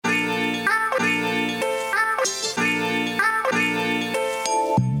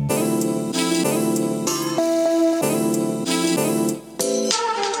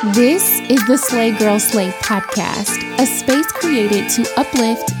This is the Slay Girl Slay podcast, a space created to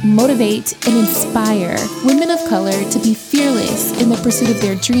uplift, motivate, and inspire women of color to be fearless in the pursuit of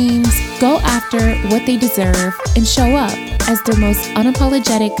their dreams, go after what they deserve, and show up as their most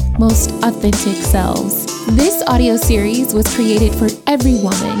unapologetic, most authentic selves. This audio series was created for every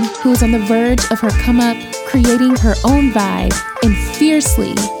woman who is on the verge of her come up, creating her own vibe, and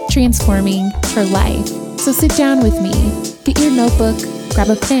fiercely transforming her life. So sit down with me, get your notebook, grab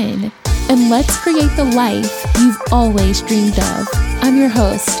a pen, and let's create the life you've always dreamed of. I'm your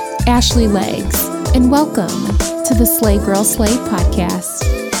host, Ashley Legs, and welcome to the Slay Girl Slay podcast.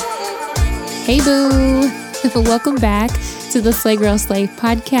 Hey boo! Welcome back to the Slay Girl Slay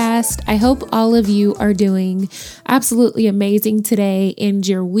podcast. I hope all of you are doing absolutely amazing today and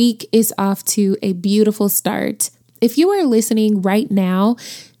your week is off to a beautiful start. If you are listening right now,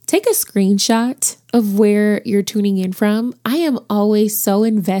 take a screenshot of where you're tuning in from. I am always so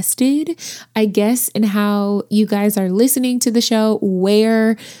invested, I guess, in how you guys are listening to the show,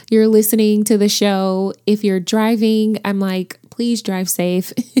 where you're listening to the show. If you're driving, I'm like, please drive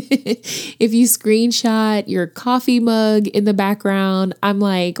safe. If you screenshot your coffee mug in the background, I'm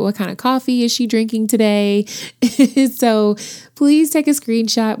like, what kind of coffee is she drinking today? So please take a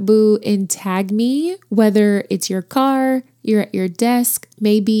screenshot, boo, and tag me, whether it's your car, you're at your desk,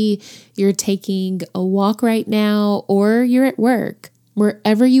 maybe you're taking a walk right now, or you're at work.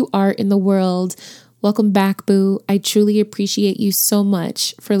 Wherever you are in the world, welcome back, boo. I truly appreciate you so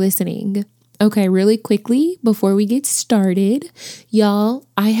much for listening. Okay, really quickly, before we get started, y'all,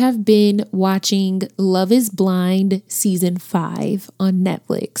 I have been watching Love is Blind Season 5 on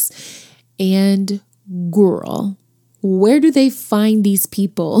Netflix. And girl, where do they find these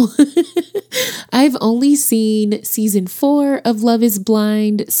people? I've only seen season 4 of Love is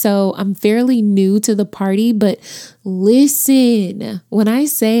Blind, so I'm fairly new to the party, but listen, when I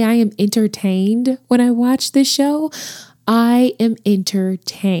say I am entertained when I watch this show, I am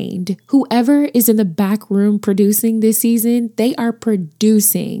entertained. Whoever is in the back room producing this season, they are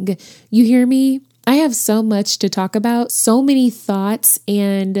producing. You hear me? I have so much to talk about, so many thoughts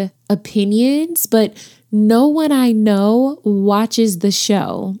and opinions, but no one I know watches the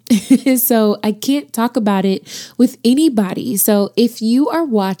show. So I can't talk about it with anybody. So if you are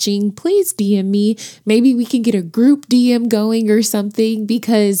watching, please DM me. Maybe we can get a group DM going or something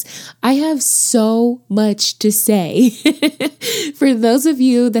because I have so much to say. For those of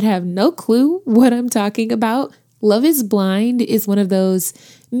you that have no clue what I'm talking about, Love is Blind is one of those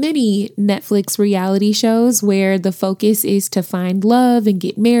many Netflix reality shows where the focus is to find love and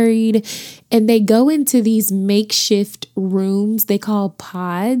get married. And they go into these makeshift rooms they call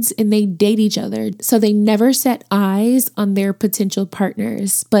pods and they date each other. So they never set eyes on their potential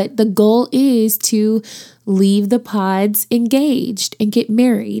partners. But the goal is to leave the pods engaged and get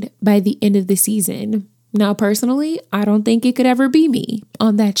married by the end of the season. Now, personally, I don't think it could ever be me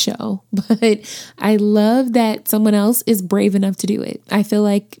on that show, but I love that someone else is brave enough to do it. I feel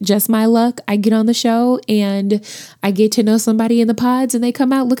like just my luck, I get on the show and I get to know somebody in the pods and they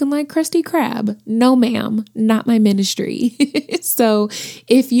come out looking like Krusty Krab. No, ma'am, not my ministry. So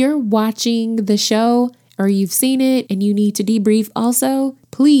if you're watching the show or you've seen it and you need to debrief also,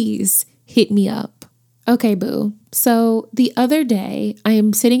 please hit me up. Okay, boo. So the other day, I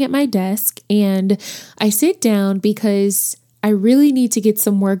am sitting at my desk and I sit down because I really need to get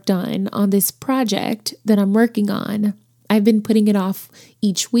some work done on this project that I'm working on. I've been putting it off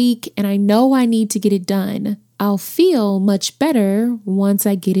each week and I know I need to get it done. I'll feel much better once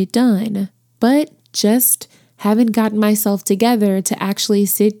I get it done, but just haven't gotten myself together to actually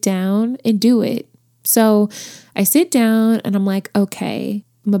sit down and do it. So I sit down and I'm like, okay,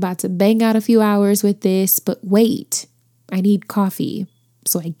 I'm about to bang out a few hours with this, but wait, I need coffee.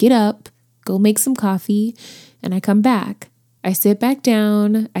 So I get up, go make some coffee, and I come back. I sit back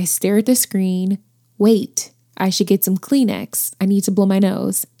down, I stare at the screen. Wait, I should get some Kleenex. I need to blow my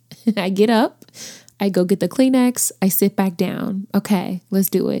nose. I get up, I go get the Kleenex, I sit back down. Okay,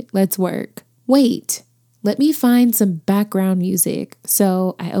 let's do it. Let's work. Wait, let me find some background music.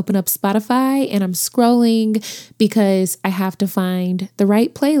 So I open up Spotify and I'm scrolling because I have to find the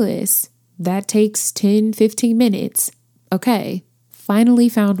right playlist. That takes 10, 15 minutes. Okay, finally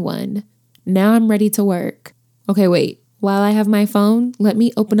found one. Now I'm ready to work. Okay, wait. While I have my phone, let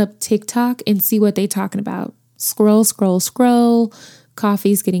me open up TikTok and see what they're talking about. Scroll, scroll, scroll.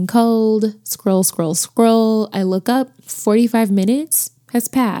 Coffee's getting cold. Scroll, scroll, scroll. I look up. 45 minutes has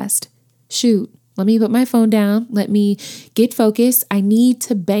passed. Shoot. Let me put my phone down. Let me get focused. I need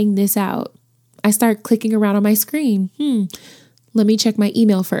to bang this out. I start clicking around on my screen. Let me check my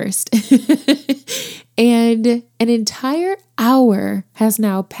email first. And an entire hour has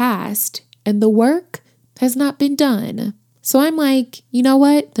now passed and the work has not been done. So I'm like, you know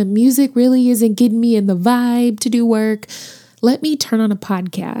what? The music really isn't getting me in the vibe to do work. Let me turn on a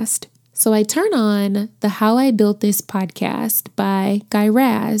podcast. So I turn on the How I Built This podcast by Guy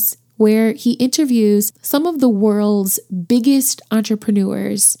Raz, where he interviews some of the world's biggest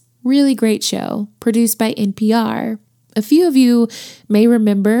entrepreneurs. Really great show, produced by NPR. A few of you may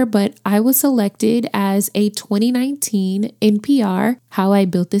remember, but I was selected as a 2019 NPR How I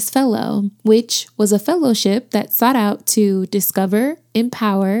Built This Fellow, which was a fellowship that sought out to discover,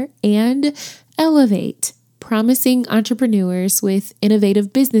 empower, and elevate promising entrepreneurs with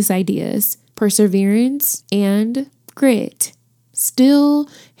innovative business ideas, perseverance, and grit. Still,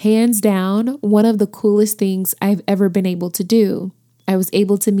 hands down, one of the coolest things I've ever been able to do. I was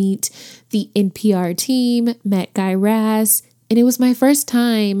able to meet the NPR team, met Guy Raz, and it was my first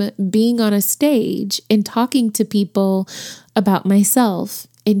time being on a stage and talking to people about myself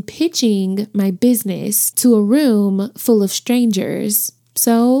and pitching my business to a room full of strangers.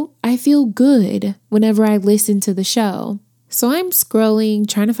 So I feel good whenever I listen to the show. So I'm scrolling,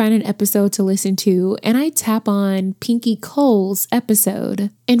 trying to find an episode to listen to, and I tap on Pinky Cole's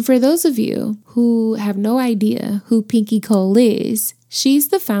episode. And for those of you who have no idea who Pinky Cole is, she's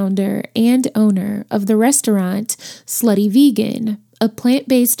the founder and owner of the restaurant Slutty Vegan, a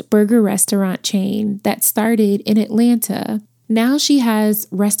plant-based burger restaurant chain that started in Atlanta. Now she has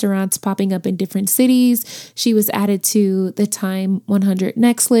restaurants popping up in different cities. She was added to the Time 100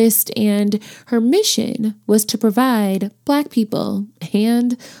 Next list, and her mission was to provide Black people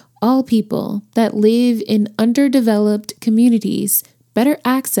and all people that live in underdeveloped communities better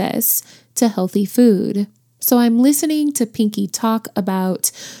access to healthy food. So I'm listening to Pinky talk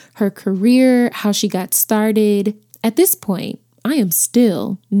about her career, how she got started. At this point, I am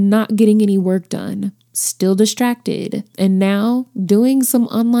still not getting any work done. Still distracted, and now doing some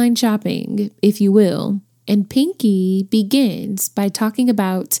online shopping, if you will. And Pinky begins by talking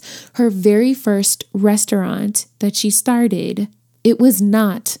about her very first restaurant that she started. It was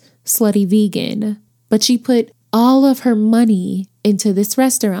not Slutty Vegan, but she put all of her money into this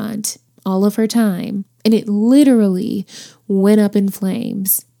restaurant, all of her time, and it literally went up in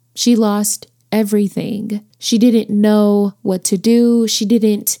flames. She lost everything. She didn't know what to do. She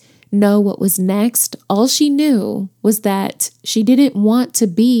didn't know what was next. All she knew was that she didn't want to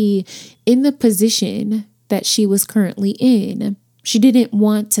be in the position that she was currently in. She didn't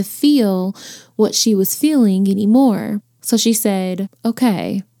want to feel what she was feeling anymore. So she said,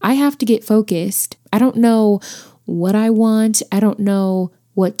 okay, I have to get focused. I don't know what I want. I don't know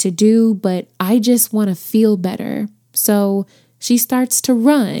what to do, but I just want to feel better. So she starts to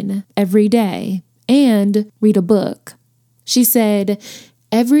run every day and read a book. She said,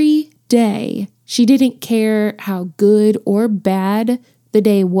 every day, she didn't care how good or bad the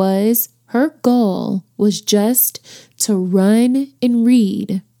day was. Her goal was just to run and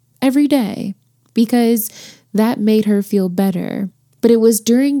read every day because that made her feel better. But it was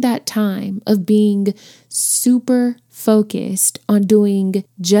during that time of being super focused on doing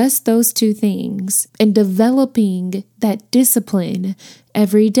just those two things and developing that discipline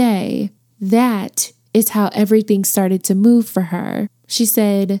every day. That is how everything started to move for her. She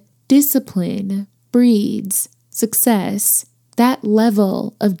said, discipline breeds success. That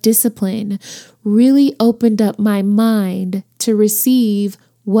level of discipline really opened up my mind to receive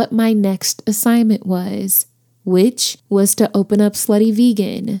what my next assignment was, which was to open up Slutty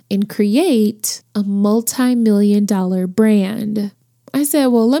Vegan and create a multi-million-dollar brand. I said,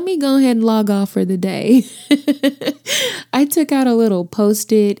 well, let me go ahead and log off for the day. I took out a little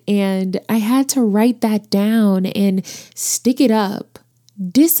Post-it and I had to write that down and stick it up.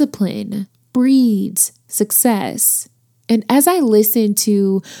 Discipline breeds success. And as I listened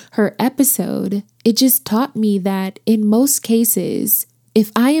to her episode, it just taught me that in most cases,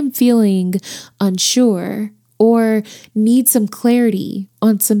 if I am feeling unsure or need some clarity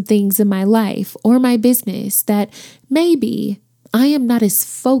on some things in my life or my business, that maybe I am not as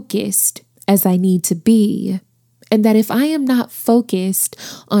focused as I need to be. And that if I am not focused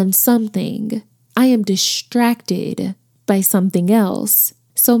on something, I am distracted by something else.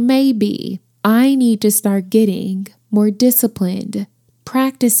 So maybe I need to start getting more disciplined,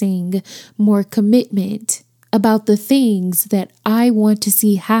 practicing more commitment about the things that I want to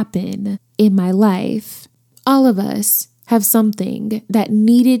see happen in my life. All of us have something that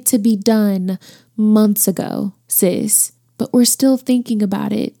needed to be done months ago, sis, but we're still thinking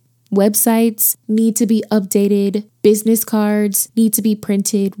about it. Websites need to be updated, business cards need to be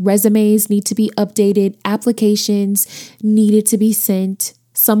printed, resumes need to be updated, applications needed to be sent,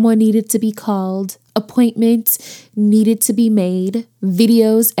 someone needed to be called, Appointments needed to be made.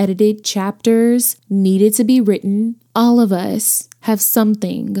 Videos edited. Chapters needed to be written. All of us have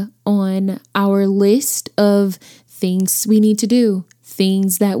something on our list of things we need to do.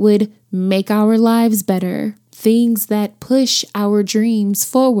 Things that would make our lives better. Things that push our dreams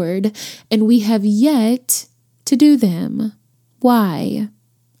forward. And we have yet to do them. Why?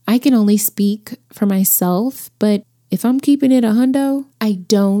 I can only speak for myself, but if I'm keeping it $100, I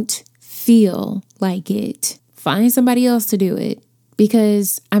don't feel like it. Find somebody else to do it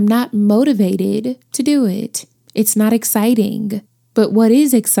because I'm not motivated to do it. It's not exciting. But what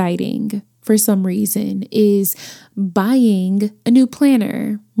is exciting for some reason is buying a new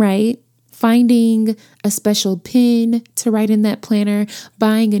planner, right? Finding a special pen to write in that planner,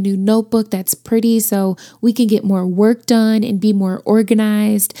 buying a new notebook that's pretty so we can get more work done and be more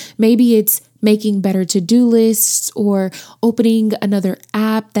organized. Maybe it's making better to-do lists or opening another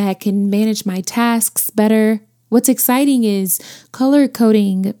app that can manage my tasks better. What's exciting is color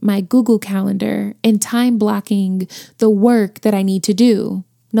coding my Google Calendar and time blocking the work that I need to do.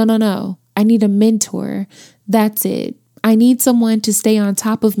 No. I need a mentor. That's it. I need someone to stay on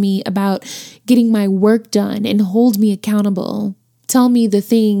top of me about getting my work done and hold me accountable. Tell me the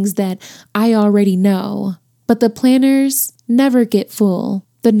things that I already know. But the planners never get full.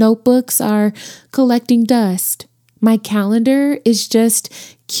 The notebooks are collecting dust. My calendar is just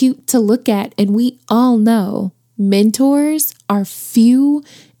cute to look at, and we all know mentors are few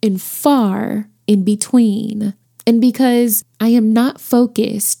and far in between. And because I am not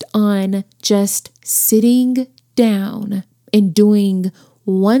focused on just sitting down and doing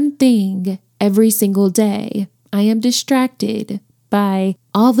one thing every single day, I am distracted by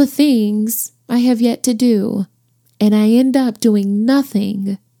all the things I have yet to do. And I end up doing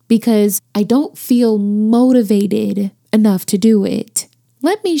nothing because I don't feel motivated enough to do it.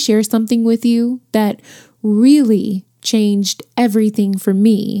 Let me share something with you that really changed everything for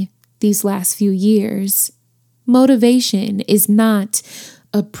me these last few years. Motivation is not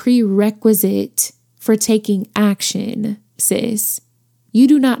a prerequisite for taking action, sis. You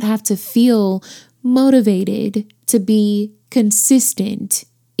do not have to feel motivated to be consistent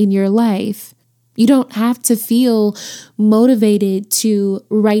in your life. You don't have to feel motivated to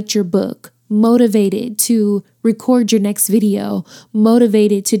write your book, motivated to record your next video,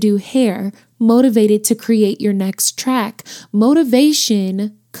 motivated to do hair, motivated to create your next track.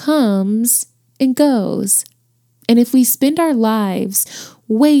 Motivation comes and goes. And if we spend our lives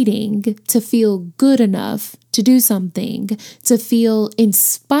waiting to feel good enough to do something, to feel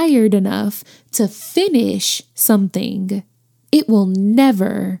inspired enough to finish something, it will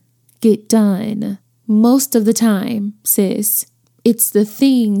never get done. Most of the time, sis, it's the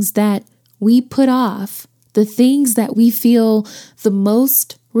things that we put off, the things that we feel the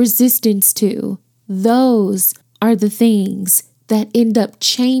most resistance to. Those are the things that end up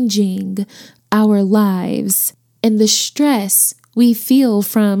changing our lives. And the stress we feel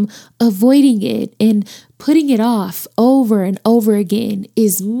from avoiding it and putting it off over and over again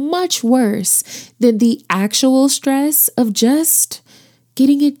is much worse than the actual stress of just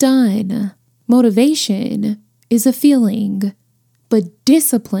getting it done. Motivation is a feeling, but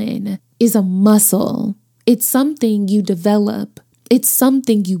discipline is a muscle. It's something you develop. It's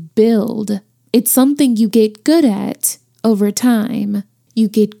something you build. It's something you get good at over time. You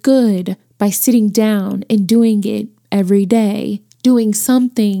get good by sitting down and doing it every day, doing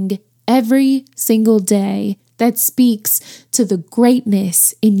something every single day that speaks to the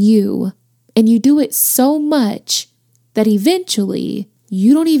greatness in you. And you do it so much that eventually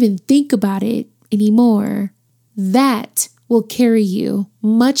you don't even think about it anymore. That will carry you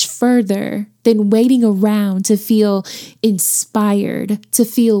much further than waiting around to feel inspired, to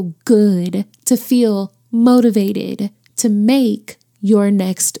feel good, to feel motivated, to make your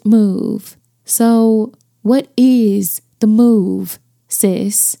next move. So, what is the move,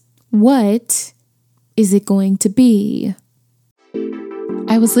 sis? What is it going to be?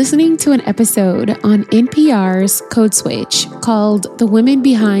 I was listening to an episode on NPR's Code Switch called The Women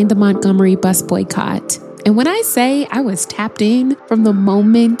Behind the Montgomery Bus Boycott. And when I say I was tapped in from the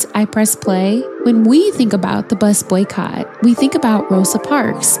moment I pressed play, when we think about the bus boycott, we think about Rosa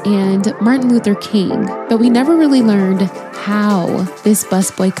Parks and Martin Luther King, but we never really learned how this bus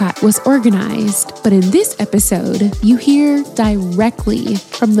boycott was organized. But in this episode, you hear directly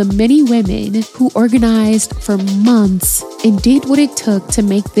from the many women who organized for months and did what it took to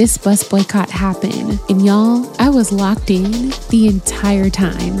make this bus boycott happen. And y'all, I was locked in the entire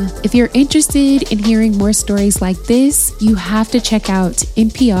time. If you're interested in hearing more stories like this, you have to check out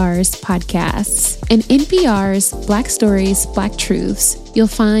NPR's podcast. podcasts. In NPR's Black Stories, Black Truths, you'll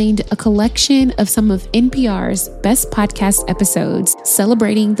find a collection of some of NPR's best podcast episodes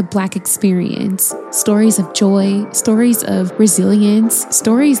celebrating the Black experience. Stories of joy, stories of resilience,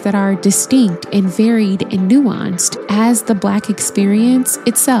 stories that are distinct and varied and nuanced as the Black experience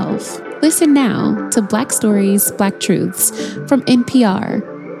itself. Listen now to Black Stories, Black Truths from NPR,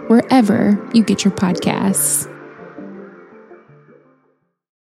 wherever you get your podcasts.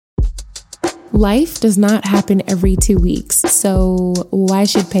 Life does not happen every 2 weeks, so why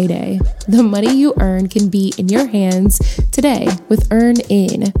should payday? The money you earn can be in your hands today with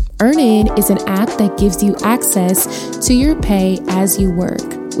EarnIn. EarnIn is an app that gives you access to your pay as you work,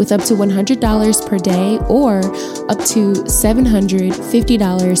 with up to $100 per day or up to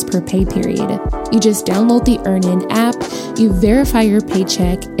 $750 per pay period. You just download the EarnIn app, you verify your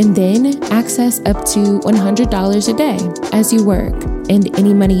paycheck, and then access up to $100 a day as you work. And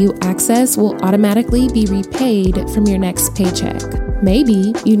any money you access will automatically be repaid from your next paycheck.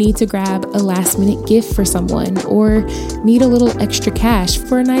 Maybe you need to grab a last-minute gift for someone or need a little extra cash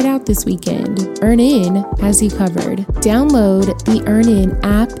for a night out this weekend. EarnIn has you covered. Download the EarnIn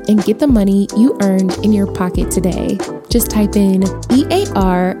app and get the money you earned in your pocket today. Just type in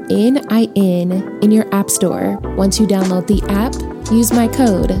EARNIN in your app store. Once you download the app, use my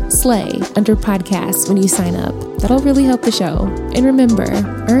code SLAY under podcasts when you sign up. That'll really help the show. And remember,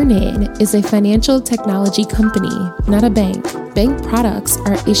 EarnIn is a financial technology company, not a bank. Bank products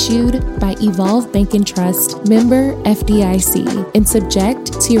are issued by Evolve Bank and Trust, member FDIC, and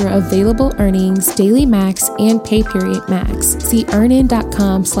subject to your available earnings, daily max, and pay period max. See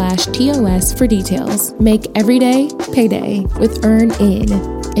earnin.com/TOS for details. Make every day payday with EarnIn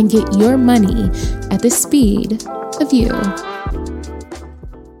and get your money at the speed of you.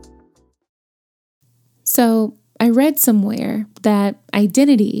 So, I read somewhere that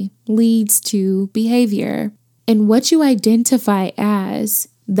identity leads to behavior, and what you identify as,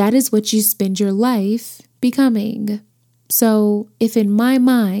 that is what you spend your life becoming. So, if in my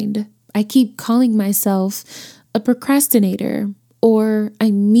mind, I keep calling myself a procrastinator, or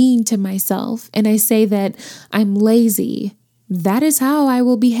I'm mean to myself, and I say that I'm lazy, that is how I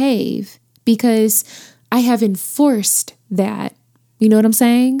will behave, because I have enforced that. You know what I'm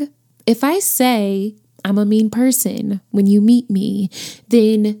saying? If I say I'm a mean person when you meet me,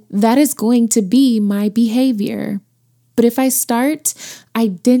 then that is going to be my behavior. But if I start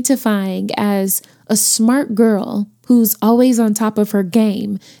identifying as a smart girl who's always on top of her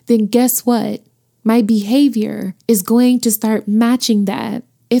game, then guess what? My behavior is going to start matching that.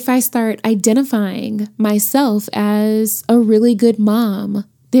 If I start identifying myself as a really good mom,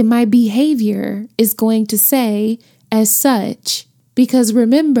 then my behavior is going to say as such. Because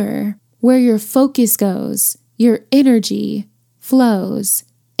remember, where your focus goes, your energy flows.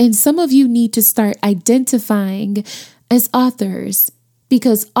 And some of you need to start identifying as authors,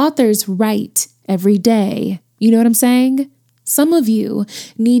 because authors write every day. You know what I'm saying? Some of you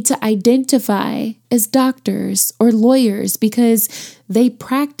need to identify as doctors or lawyers because they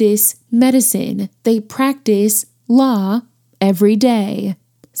practice medicine. They practice law every day.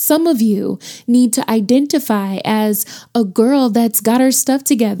 Some of you need to identify as a girl that's got her stuff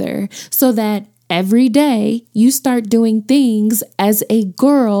together so that every day you start doing things as a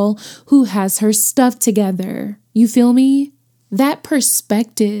girl who has her stuff together. You feel me? That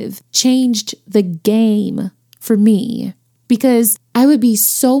perspective changed the game for me, because I would be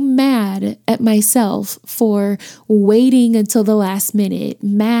so mad at myself for waiting until the last minute,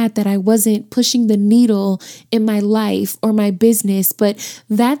 mad that I wasn't pushing the needle in my life or my business. But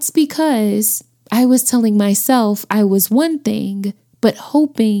that's because I was telling myself I was one thing, but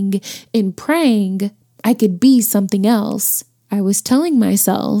hoping and praying I could be something else. I was telling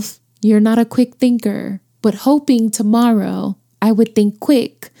myself, you're not a quick thinker, but hoping tomorrow I would think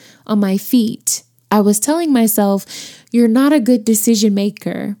quick on my feet. I was telling myself, you're not a good decision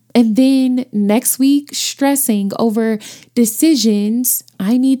maker. And then next week, stressing over decisions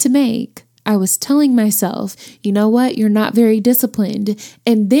I need to make. I was telling myself, you know what? You're not very disciplined.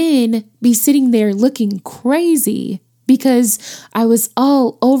 And then be sitting there looking crazy because I was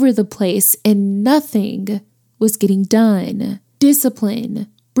all over the place and nothing was getting done. Discipline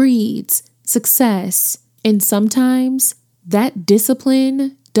breeds success. And sometimes that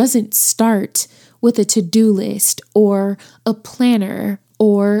discipline doesn't start with a to-do list or a planner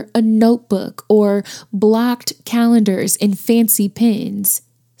or a notebook or blocked calendars and fancy pens.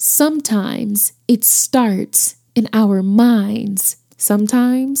 Sometimes it starts in our minds.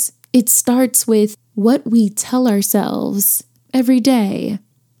 Sometimes it starts with what we tell ourselves every day.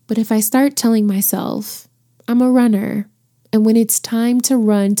 But if I start telling myself, I'm a runner, and when it's time to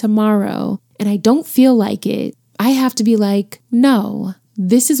run tomorrow, and I don't feel like it, I have to be like, no,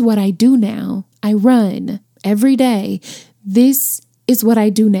 this is what I do now. I run every day. This is what I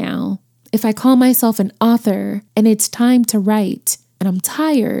do now. If I call myself an author and it's time to write and I'm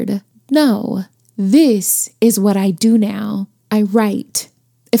tired, no, this is what I do now. I write.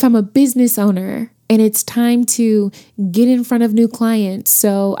 If I'm a business owner and it's time to get in front of new clients,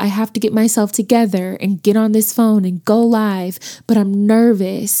 so I have to get myself together and get on this phone and go live, but I'm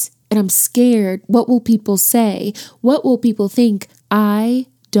nervous and I'm scared. What will people say? What will people think? I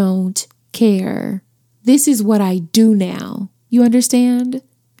don't care. This is what I do now. You understand?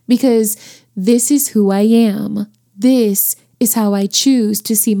 Because this is who I am. This is how I choose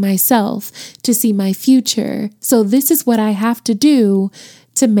to see myself, to see my future. So this is what I have to do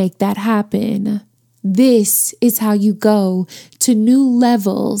to make that happen. This is how you go to new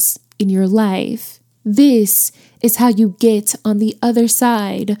levels in your life. This is how you get on the other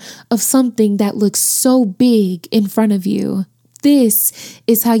side of something that looks so big in front of you. This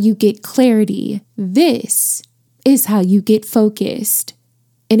is how you get clarity. This is how you get focused.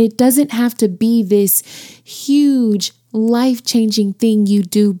 And it doesn't have to be this huge, life-changing thing you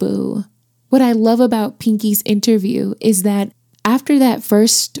do, boo. What I love about Pinky's interview is that after that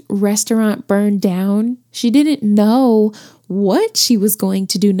first restaurant burned down, she didn't know what she was going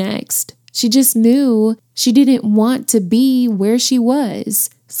to do next. She just knew she didn't want to be where she was.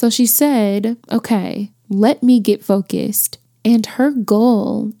 So she said, okay, let me get focused. And her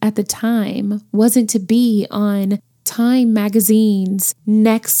goal at the time wasn't to be on Time Magazine's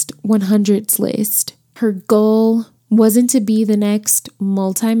next 100s list. Her goal wasn't to be the next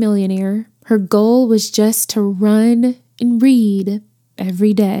multimillionaire. Her goal was just to run and read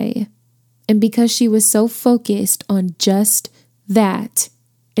every day. And because she was so focused on just that,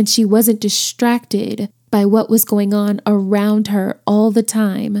 and she wasn't distracted by what was going on around her all the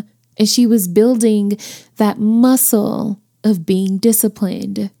time, and she was building that muscle of being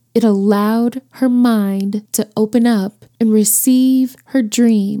disciplined, it allowed her mind to open up and receive her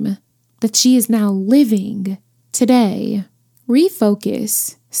dream that she is now living today.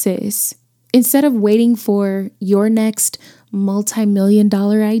 Refocus, sis. Instead of waiting for your next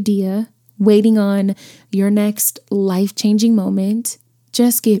multi-million-dollar idea, waiting on your next life-changing moment,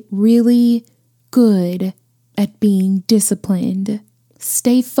 just get really good at being disciplined.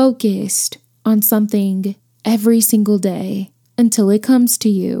 Stay focused on something every single day until it comes to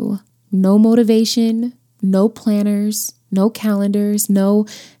you. No motivation, no planners, no calendars, no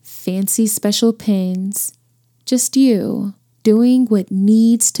fancy special pins. Just you doing what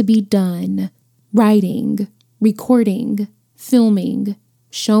needs to be done. Writing, recording, filming,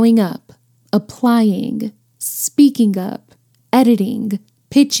 showing up, applying, speaking up, editing,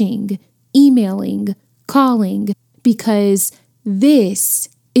 pitching, emailing, calling, because this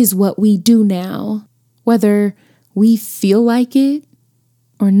is what we do now, whether we feel like it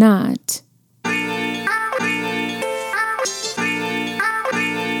or not.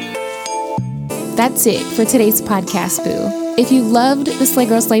 That's it for today's podcast, boo. If you loved the Slay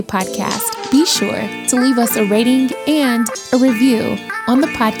Girl Slay podcast, be sure to leave us a rating and a review on the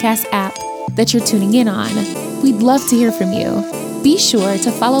podcast app that you're tuning in on. We'd love to hear from you. Be sure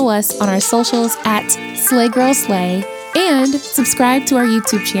to follow us on our socials at Slay Girl Slay and subscribe to our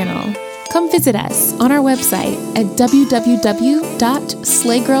YouTube channel. Come visit us on our website at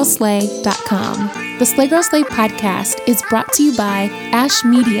www.slaygirlslay.com. The Slay Girl Slay podcast is brought to you by Ash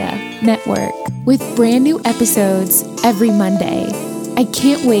Media Network with brand new episodes every Monday. I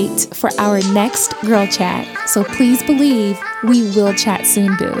can't wait for our next girl chat, so please believe we will chat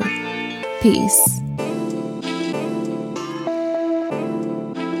soon, boo. Peace.